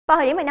Vào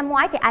thời điểm này năm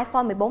ngoái thì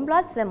iPhone 14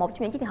 Plus là một trong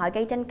những chiếc điện thoại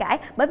gây tranh cãi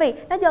bởi vì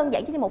nó đơn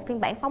giản chỉ là một phiên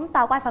bản phóng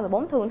to của iPhone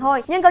 14 thường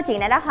thôi. Nhưng câu chuyện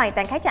này đã hoàn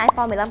toàn khác cho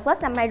iPhone 15 Plus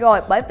năm nay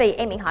rồi, bởi vì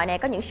em điện thoại này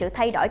có những sự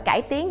thay đổi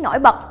cải tiến nổi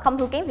bật, không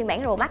thua kém phiên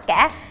bản Pro Max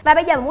cả. Và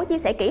bây giờ mình muốn chia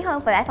sẻ kỹ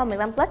hơn về iPhone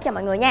 15 Plus cho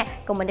mọi người nha.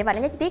 Cùng mình đi vào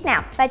đánh giá chi tiết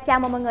nào. Và chào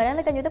mừng mọi người đến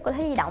với kênh YouTube của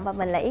Thế Di Động và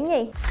mình là Yến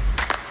Nhi.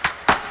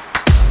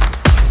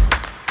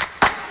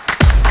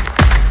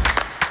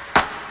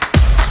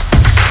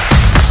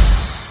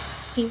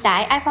 Hiện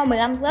tại iPhone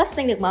 15 Plus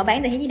đang được mở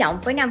bán tại Thế Di Động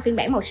với 5 phiên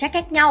bản màu sắc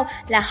khác nhau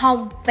là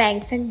hồng, vàng,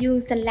 xanh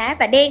dương, xanh lá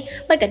và đen.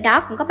 Bên cạnh đó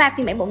cũng có 3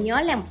 phiên bản bộ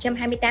nhớ là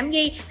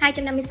 128GB,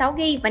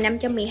 256GB và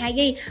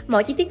 512GB.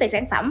 Mọi chi tiết về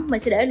sản phẩm mình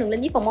sẽ để đường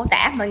link dưới phần mô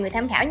tả, mọi người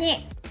tham khảo nha.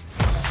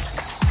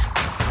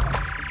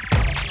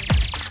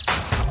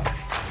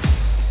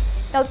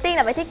 Đầu tiên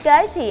là về thiết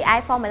kế thì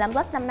iPhone 15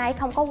 Plus năm nay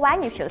không có quá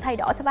nhiều sự thay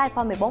đổi so với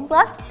iPhone 14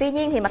 Plus. Tuy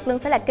nhiên thì mặt lưng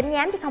sẽ là kính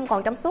nhám chứ không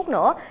còn trong suốt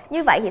nữa.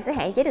 Như vậy thì sẽ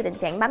hạn chế được tình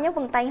trạng bám dấu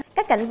vân tay.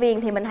 Các cạnh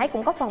viền thì mình thấy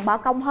cũng có phần bo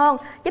cong hơn,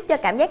 giúp cho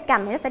cảm giác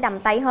cầm thì nó sẽ đầm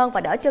tay hơn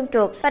và đỡ trơn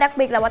trượt. Và đặc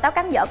biệt là quả táo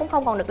cán dở cũng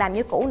không còn được làm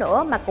như cũ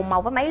nữa mà cùng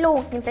màu với máy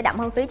luôn, nhưng sẽ đậm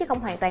hơn xíu chứ không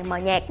hoàn toàn mờ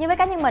nhạt. Nhưng với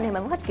cá nhân mình thì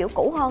mình vẫn thích kiểu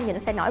cũ hơn, vì nó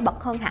sẽ nổi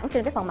bật hơn hẳn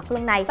trên cái phần mặt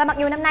lưng này. Và mặc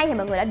dù năm nay thì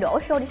mọi người đã đổ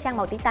xô đi sang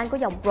màu titan của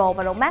dòng Pro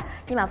và Pro Max,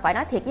 nhưng mà phải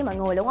nói thiệt với mọi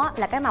người luôn á,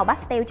 là cái màu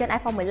pastel trên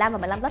iPhone 15 và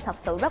 15 Plus thật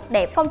sự rất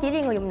đẹp. Không chỉ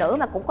riêng người dùng nữ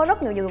mà cũng có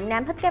rất nhiều người dùng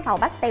nam thích cái màu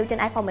pastel trên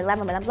iPhone 15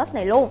 và 15 Plus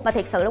này luôn. Và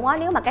thiệt sự luôn á,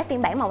 nếu mà cái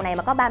phiên bản màu này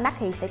mà có 3 mắt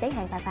thì sẽ cháy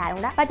hàng phà phà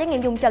luôn đó. Và trải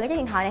nghiệm dùng trần cái chiếc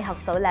điện thoại này thật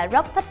sự là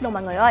rất thích luôn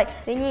mọi người ơi.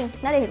 Tuy nhiên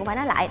nói đi thì cũng phải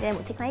nói lại, đây là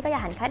một chiếc máy có giá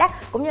thành khá đắt,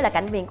 cũng như là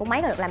cạnh viền của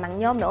máy còn được làm bằng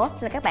nhôm nữa,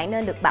 nên là các bạn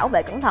nên được bảo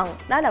vệ cẩn thận.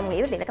 Đó đồng nghĩa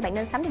với việc là các bạn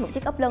nên sắm thêm một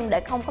chiếc ốp lưng để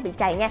không có bị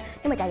trầy nha.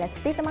 Nếu mà trầy là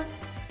tiếc lắm á.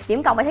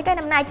 Điểm cộng về thiết kế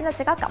năm nay chúng ta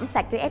sẽ có cổng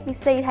sạc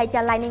USB-C thay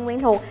cho Lightning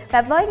quen thuộc,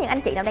 và với những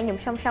anh chị nào đang dùng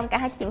song song cả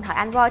hai chiếc điện thoại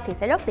Android thì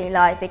sẽ rất tiện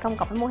lợi vì không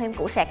cần phải mua thêm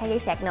củ sạc hay dây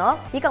sạc nữa.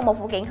 Chỉ cần một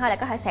phụ kiện thôi là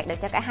có thể sạc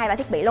được cho cả hai ba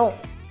thiết bị luôn.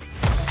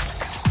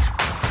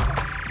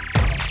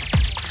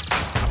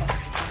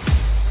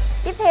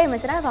 Tiếp theo mình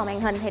sẽ nói vào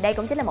màn hình thì đây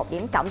cũng chính là một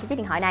điểm cộng cho chiếc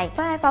điện thoại này.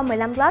 Với iPhone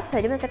 15 Plus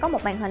thì chúng ta sẽ có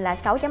một màn hình là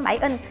 6.7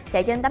 inch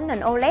chạy trên tấm nền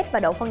OLED và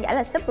độ phân giải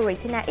là Super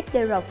Retina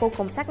XDR vô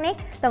cùng sắc nét,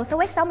 tần số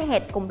quét 60Hz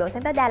cùng độ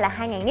sáng tối đa là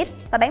 2000 nits.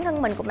 Và bản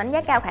thân mình cũng đánh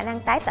giá cao khả năng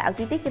tái tạo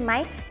chi tiết trên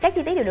máy. Các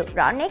chi tiết đều được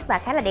rõ nét và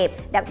khá là đẹp,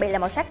 đặc biệt là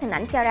màu sắc hình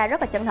ảnh cho ra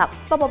rất là chân thật.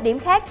 Và một điểm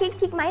khác khiến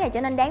chiếc máy này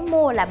trở nên đáng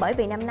mua là bởi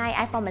vì năm nay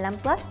iPhone 15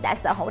 Plus đã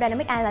sở hữu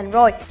Dynamic Island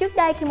rồi. Trước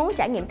đây khi muốn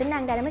trải nghiệm tính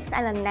năng Dynamic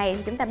Island này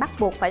thì chúng ta bắt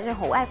buộc phải sở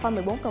hữu iPhone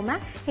 14 Pro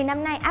Max. Thì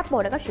năm nay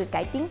Apple đã có sự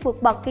cải tiến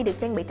vượt bậc khi được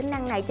trang bị tính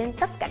năng này trên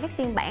tất cả các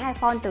phiên bản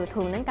iPhone từ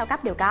thường đến cao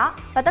cấp đều có.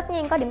 Và tất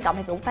nhiên có điểm cộng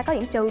thì cũng phải có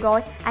điểm trừ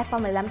rồi.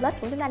 iPhone 15 Plus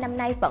của chúng ta năm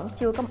nay vẫn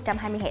chưa có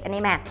 120Hz anh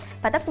em à.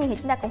 Và tất nhiên thì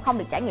chúng ta cũng không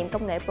được trải nghiệm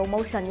công nghệ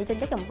ProMotion như trên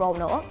các dòng Pro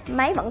nữa.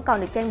 Máy vẫn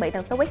còn được trang bị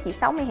tần số quét chỉ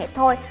 60Hz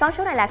thôi. Con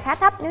số này là khá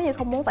thấp, nếu như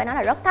không muốn phải nói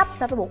là rất thấp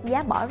so với một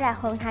giá bỏ ra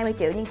hơn 20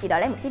 triệu nhưng chỉ đòi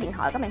lấy một chiếc điện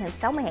thoại có màn hình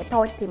 60Hz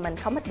thôi thì mình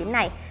không thích điểm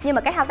này. Nhưng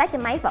mà cái thao tác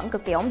trên máy vẫn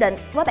cực kỳ ổn định.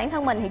 Với bản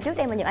thân mình thì trước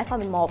đây mình dùng iPhone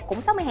 11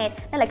 cũng 60Hz,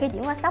 nên là khi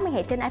chuyển qua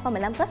 60Hz trên iPhone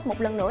 15 Plus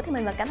một lần nữa thì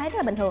mình vẫn cảm thấy rất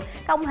là bình thường,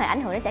 không hề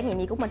ảnh hưởng đến trải nghiệm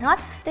gì của mình hết.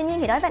 Tuy nhiên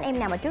thì đối với anh em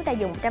nào mà trước đây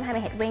dùng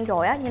 120Hz quen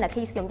rồi á, như là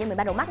khi sử dụng trên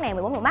 13 Pro Max này,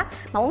 14 Pro Max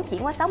mà muốn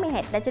chuyển qua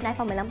 60Hz lên trên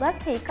iPhone 15 Plus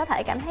thì có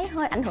thể cảm thấy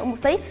hơi ảnh hưởng một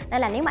xí.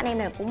 Nên là nếu mà anh em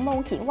nào cũng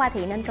muốn chuyển qua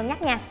thì nên cân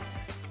nhắc nha.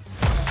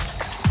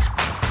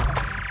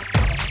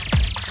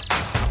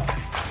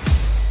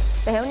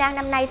 Về hiệu năng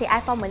năm nay thì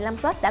iPhone 15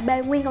 Plus đã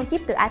bê nguyên con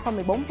chip từ iPhone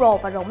 14 Pro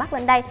và Pro Max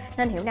lên đây,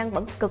 nên hiệu năng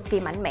vẫn cực kỳ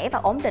mạnh mẽ và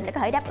ổn định để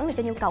có thể đáp ứng được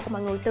cho nhu cầu của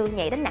mọi người từ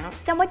nhẹ đến nặng.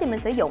 Trong quá trình mình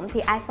sử dụng thì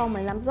iPhone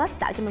 15 Plus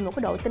tạo cho mình một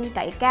cái độ tin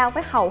cậy cao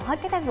với hầu hết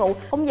các tác vụ.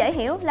 Cũng dễ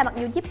hiểu là mặc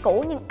dù chip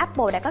cũ nhưng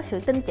Apple đã có sự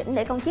tinh chỉnh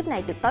để con chip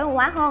này được tối ưu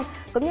hóa hơn.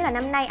 Cũng như là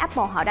năm nay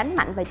Apple họ đánh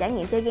mạnh về trải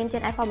nghiệm chơi game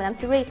trên iPhone 15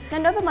 series,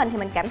 nên đối với mình thì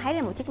mình cảm thấy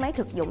là một chiếc máy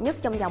thực dụng nhất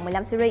trong dòng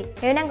 15 series.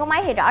 Hiệu năng của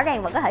máy thì rõ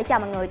ràng vẫn có thể cho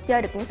mọi người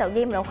chơi được những tựa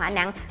game đồ họa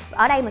nặng.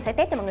 Ở đây mình sẽ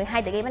test cho mọi người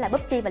hai tựa game đó là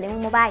PUBG và Liên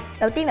Minh Mobile.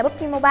 Đầu tiên là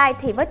PUBG Mobile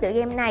thì với tựa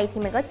game này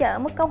thì mình có chơi ở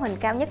mức cấu hình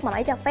cao nhất mà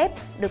máy cho phép,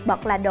 được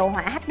bật là đồ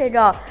họa HDR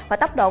và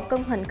tốc độ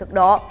cân hình cực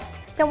độ.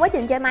 Trong quá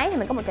trình chơi máy thì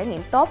mình có một trải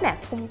nghiệm tốt nè,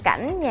 khung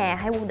cảnh, nhà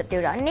hay quân địch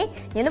đều rõ nét.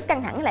 Những lúc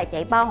căng thẳng lại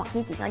chạy bo hoặc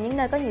di chuyển ở những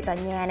nơi có nhiều tòa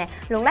nhà nè,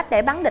 luồn lách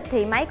để bắn địch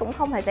thì máy cũng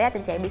không hề xảy ra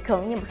tình trạng bị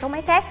khựng như một số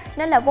máy khác,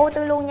 nên là vô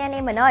tư luôn nha anh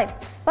em mình ơi.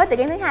 Với tựa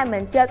game thứ hai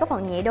mình chơi có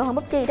phần nhẹ đô hơn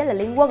PUBG, đó là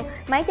Liên Quân.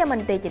 Máy cho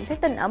mình tùy chỉnh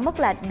setting ở mức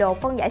là độ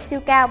phân giải siêu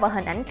cao và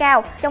hình ảnh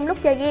cao. Trong lúc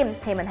chơi game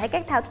thì mình thấy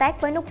các thao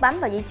tác với nút bấm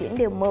và di chuyển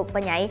đều mượt và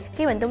nhạy.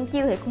 Khi mình tung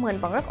chiêu thì khung hình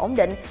vẫn rất ổn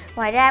định.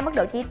 Ngoài ra mức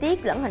độ chi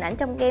tiết lẫn hình ảnh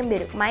trong game đều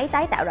được máy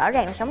tái tạo rõ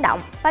ràng và sống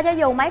động. Và cho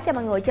dù máy cho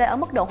mọi người chơi ở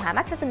mức độ họa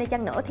max setting đi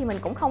chăng nữa thì mình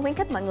cũng không khuyến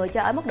khích mọi người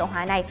chơi ở mức độ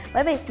họa này,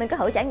 bởi vì mình có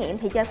thử trải nghiệm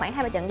thì chơi khoảng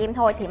 2-3 trận game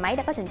thôi thì máy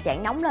đã có tình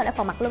trạng nóng lên ở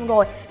phần mặt lưng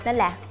rồi, nên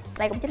là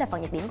đây cũng chính là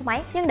phần nhược điểm của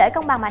máy. Nhưng để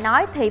công bằng mà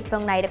nói thì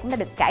phần này cũng đã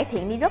được cải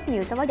thiện đi rất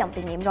nhiều so với dòng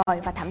tiền nhiệm rồi,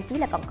 và thậm chí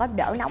là còn có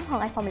đỡ nóng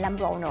hơn iPhone 15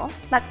 Pro nữa.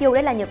 Mặc dù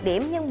đây là nhược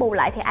điểm nhưng bù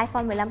lại thì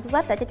iPhone 15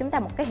 Plus đã cho chúng ta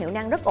một cái hiệu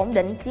năng rất ổn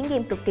định, chiến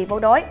game cực kỳ vô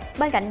đối.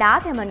 Bên cạnh đó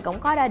thì mình cũng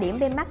có đo điểm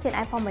benchmark trên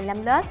iPhone 15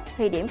 Plus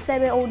thì điểm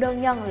CPU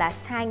đơn nhân là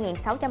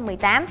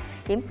 2618,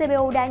 điểm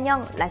CPU đa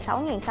nhân là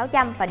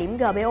 6600 và điểm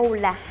GPU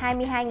là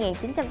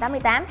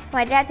 22988.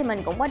 Ngoài ra thì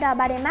mình cũng có đo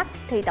 3D Max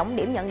thì tổng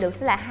điểm nhận được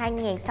sẽ là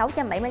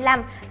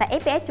 2675 và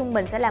FPS trung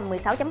bình sẽ là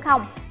 16.0.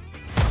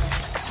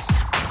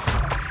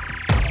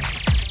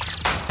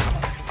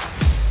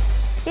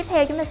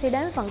 theo chúng ta sẽ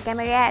đến phần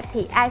camera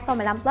thì iPhone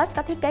 15 Plus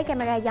có thiết kế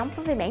camera giống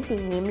với phiên bản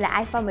tiền nhiệm là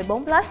iPhone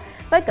 14 Plus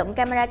với cụm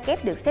camera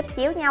kép được xếp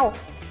chéo nhau.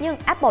 Nhưng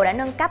Apple đã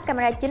nâng cấp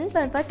camera chính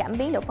lên với cảm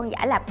biến độ phân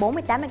giải là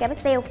 48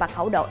 megapixel và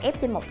khẩu độ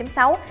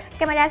f/1.6,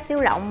 camera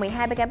siêu rộng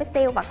 12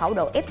 megapixel và khẩu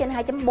độ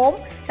f/2.4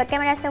 và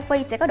camera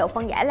selfie sẽ có độ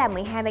phân giải là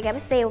 12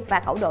 megapixel và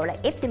khẩu độ là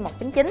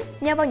f/1.9.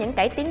 Nhờ vào những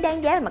cải tiến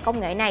đáng giá về mặt công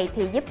nghệ này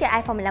thì giúp cho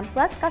iPhone 15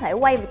 Plus có thể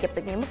quay và chụp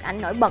được những bức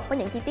ảnh nổi bật với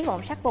những chi tiết và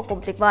màu sắc vô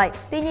cùng tuyệt vời.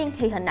 Tuy nhiên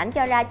thì hình ảnh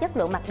cho ra chất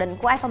lượng mặc định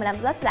của iPhone 15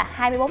 Plus là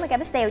 24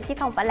 megapixel chứ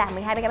không phải là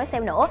 12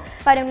 megapixel nữa.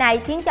 Và điều này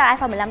khiến cho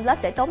iPhone 15 Plus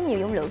sẽ tốn nhiều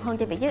dung lượng hơn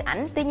cho việc chụp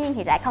ảnh. Tuy nhiên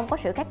thì lại không có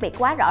sự khác biệt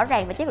quá rõ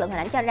ràng về chất lượng hình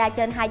ảnh cho ra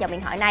trên hai dòng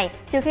điện thoại này.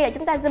 Trừ khi là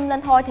chúng ta zoom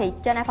lên thôi thì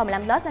trên iPhone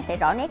 15 Plus nó sẽ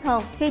rõ nét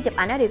hơn. Khi chụp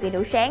ảnh ở điều kiện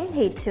đủ sáng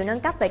thì sự nâng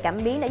cấp về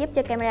cảm biến đã giúp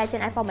cho camera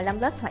trên iPhone 15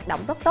 Plus hoạt động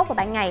rất tốt vào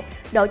ban ngày.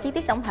 Độ chi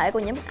tiết tổng thể của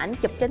những bức ảnh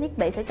chụp trên thiết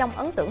bị sẽ trông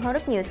ấn tượng hơn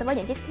rất nhiều so với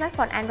những chiếc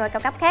smartphone Android cao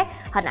cấp khác.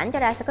 Hình ảnh cho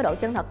ra sẽ có độ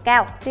chân thật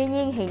cao. Tuy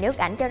nhiên thì nếu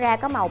ảnh cho ra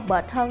có màu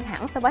bệt hơn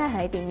hẳn so với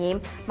hệ tiền nhiệm,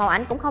 màu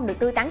ảnh cũng không được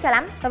tươi tắn cho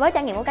lắm. Và với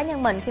trải nghiệm của cá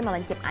nhân mình, khi mà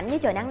mình chụp ảnh dưới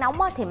trời nắng nóng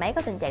thì máy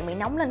có tình trạng bị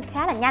nóng lên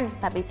khá là nhanh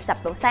và bị sập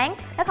độ sáng.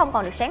 Nó không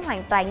còn được sáng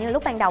hoàn toàn như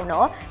lúc ban đầu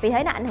nữa. Vì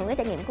thế nó ảnh hưởng đến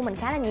trải nghiệm của mình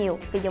khá là nhiều.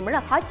 Vì dùng rất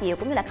là khó chịu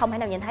cũng như là không thể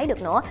nào nhìn thấy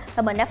được nữa.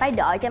 Và mình đã phải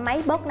đợi cho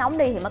máy bớt nóng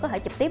đi thì mới có thể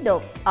chụp tiếp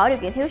được. Ở điều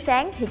kiện thiếu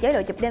sáng thì chế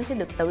độ chụp đêm sẽ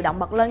được tự động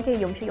bật lên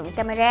khi sử dụng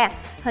camera.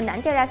 Hình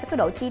ảnh cho ra sẽ có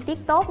độ chi tiết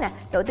tốt nè,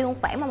 độ tiêu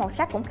phản và màu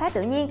sắc cũng khá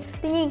tự nhiên.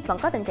 Tuy nhiên vẫn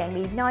có tình trạng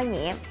bị noi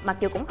nhẹ, mặc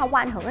dù cũng không có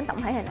ảnh hưởng đến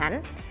tổng thể hình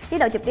ảnh. Chế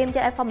độ chụp đêm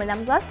trên iPhone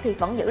 15 Plus thì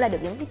vẫn giữ lại được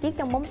những chi tiết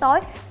trong bóng tối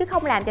chứ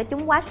không làm cho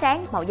chúng quá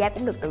sáng, màu da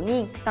cũng được tự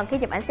nhiên. Còn khi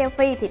chụp ảnh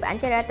selfie thì ảnh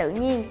cho ra tự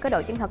nhiên, có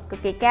độ chân thật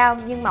cực kỳ cao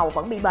nhưng màu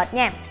vẫn bị bệt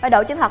nha. Và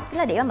độ chân thật chính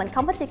là điểm mà mình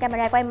không thích trên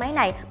camera của em máy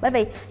này, bởi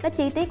vì nó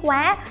chi tiết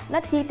quá, nó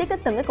chi tiết tới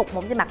từng cái cục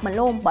mụn trên mặt mình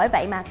luôn. Bởi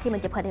vậy mà khi mình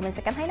chụp hình thì mình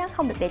sẽ cảm thấy nó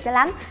không được đẹp cho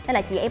lắm. Nên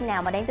là chị em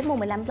nào mà đang tính mua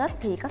 15 Plus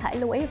thì có thể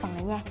lưu ý phần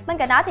này nha. Bên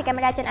cạnh đó thì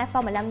camera trên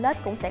iPhone 15 Plus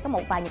cũng sẽ có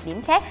một vài nhược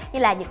điểm khác, như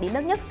là nhược điểm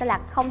lớn nhất sẽ là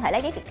không thể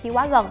lấy ghép được khi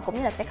quá gần, cũng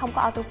như là sẽ không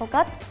có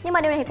autofocus. Nhưng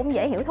mà điều này thì cũng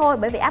dễ hiểu thôi,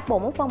 bởi vì Apple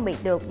muốn phân biệt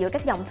được giữa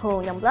các dòng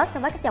thường, dòng Plus so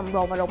với các dòng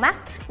Pro và Pro Max.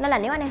 Nên là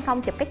nếu anh em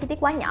không chụp các chi tiết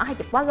quá nhỏ hay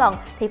chụp quá gần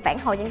thì phản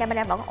hồi trên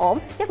camera vẫn ổn,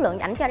 chất lượng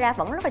ảnh cho ra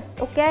vẫn rất là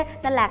ok,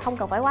 nên là không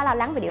cần phải quá lo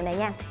lắng về điều này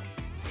nha.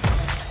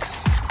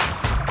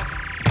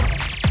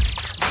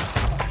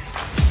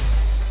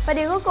 Và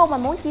điều cuối cùng mà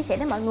muốn chia sẻ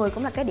đến mọi người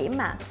cũng là cái điểm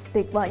mà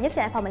tuyệt vời nhất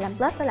trên iPhone 15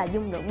 Plus, đó là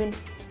dung lượng pin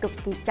cực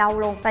kỳ trâu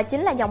luôn. Và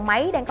chính là dòng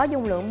máy đang có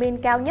dung lượng pin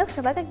cao nhất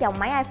so với các dòng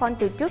máy iPhone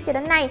từ trước cho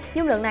đến nay.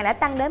 Dung lượng này đã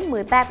tăng đến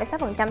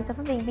 13,6% so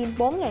với viên pin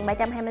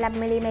 4325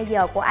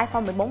 mAh của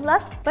iPhone 14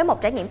 Plus. Với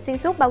một trải nghiệm xuyên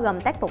suốt bao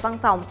gồm tác vụ văn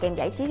phòng kèm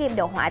giải trí game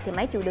đồ họa thì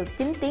máy chịu được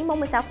 9 tiếng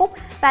 46 phút.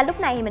 Và lúc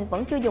này thì mình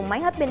vẫn chưa dùng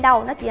máy hết pin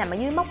đâu, nó chỉ nằm ở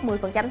dưới mốc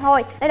 10%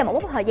 thôi. Đây là một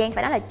mốc thời gian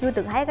phải nói là chưa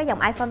từng thấy ở các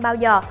dòng iPhone bao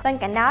giờ. Bên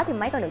cạnh đó thì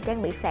máy còn được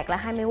trang bị sạc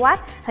là 20W,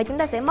 thì chúng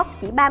ta sẽ mất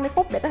chỉ 30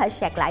 phút để có thể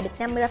sạc lại được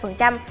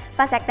 53%.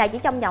 Và sạc đầy chỉ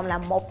trong vòng là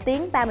 1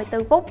 tiếng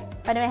 34 phút.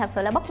 Và điều này thật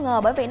sự là bất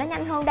ngờ bởi vì nó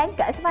nhanh hơn đáng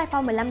kể so với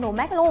iPhone 15 Pro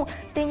Max luôn.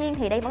 Tuy nhiên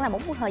thì đây vẫn là một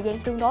thời gian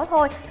tương đối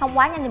thôi, không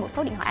quá nhanh như một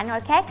số điện thoại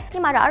Android khác.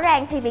 Nhưng mà rõ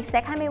ràng thì việc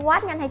sạc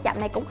 20W nhanh hay chậm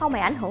này cũng không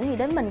hề ảnh hưởng gì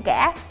đến mình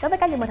cả. Đối với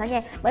cá nhân mình thôi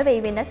nha, bởi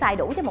vì mình đã xài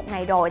đủ cho một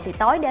ngày rồi thì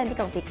tối đêm chỉ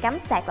cần việc cắm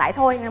sạc lại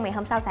thôi, nên ngày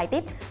hôm sau xài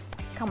tiếp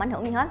không ảnh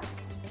hưởng gì hết,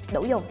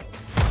 đủ dùng.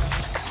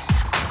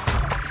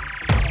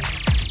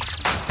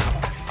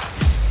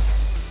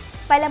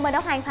 Vậy là mình đã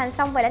hoàn thành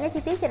xong về đánh giá chi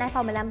tiết trên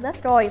iPhone 15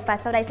 Plus rồi, và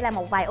sau đây sẽ là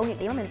một vài ưu nhược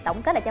điểm mà mình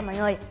tổng kết lại cho mọi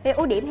người. Về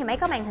ưu điểm thì máy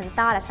có màn hình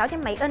to là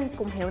 6.7 inch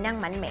cùng hiệu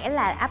năng mạnh mẽ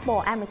là Apple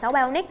A16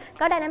 Bionic,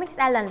 có Dynamic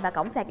Island và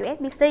cổng sạc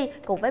USB-C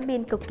cùng với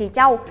pin cực kỳ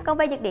trâu. Còn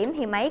về nhược điểm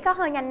thì máy có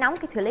hơi nhanh nóng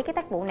khi xử lý các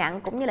tác vụ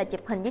nặng cũng như là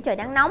chụp hình dưới trời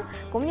nắng nóng,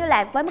 cũng như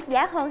là với mức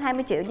giá hơn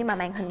 20 triệu nhưng mà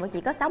màn hình vẫn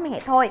chỉ có 60 Hz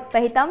thôi.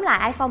 Vậy thì tóm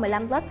lại iPhone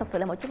 15 Plus thật sự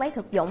là một chiếc máy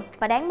thực dụng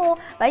và đáng mua,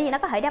 bởi vì nó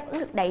có thể đáp ứng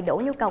được đầy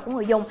đủ nhu cầu của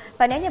người dùng.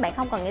 Và nếu như bạn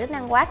không cần những tính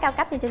năng quá cao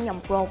cấp như trên dòng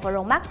Pro và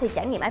Pro Max thì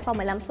trải nghiệm iPhone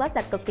 15 Plus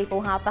là cực kỳ phù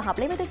hợp và hợp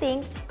lý với túi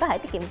tiền, có thể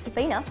tiết kiệm chi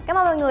phí nữa. Cảm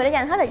ơn mọi người đã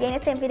dành hết thời gian để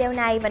xem video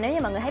này, và nếu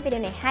như mọi người thấy video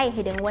này hay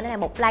thì đừng quên để lại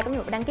một like cũng như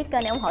một đăng ký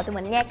kênh để ủng hộ tụi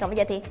mình nha. Còn bây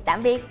giờ thì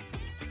tạm biệt.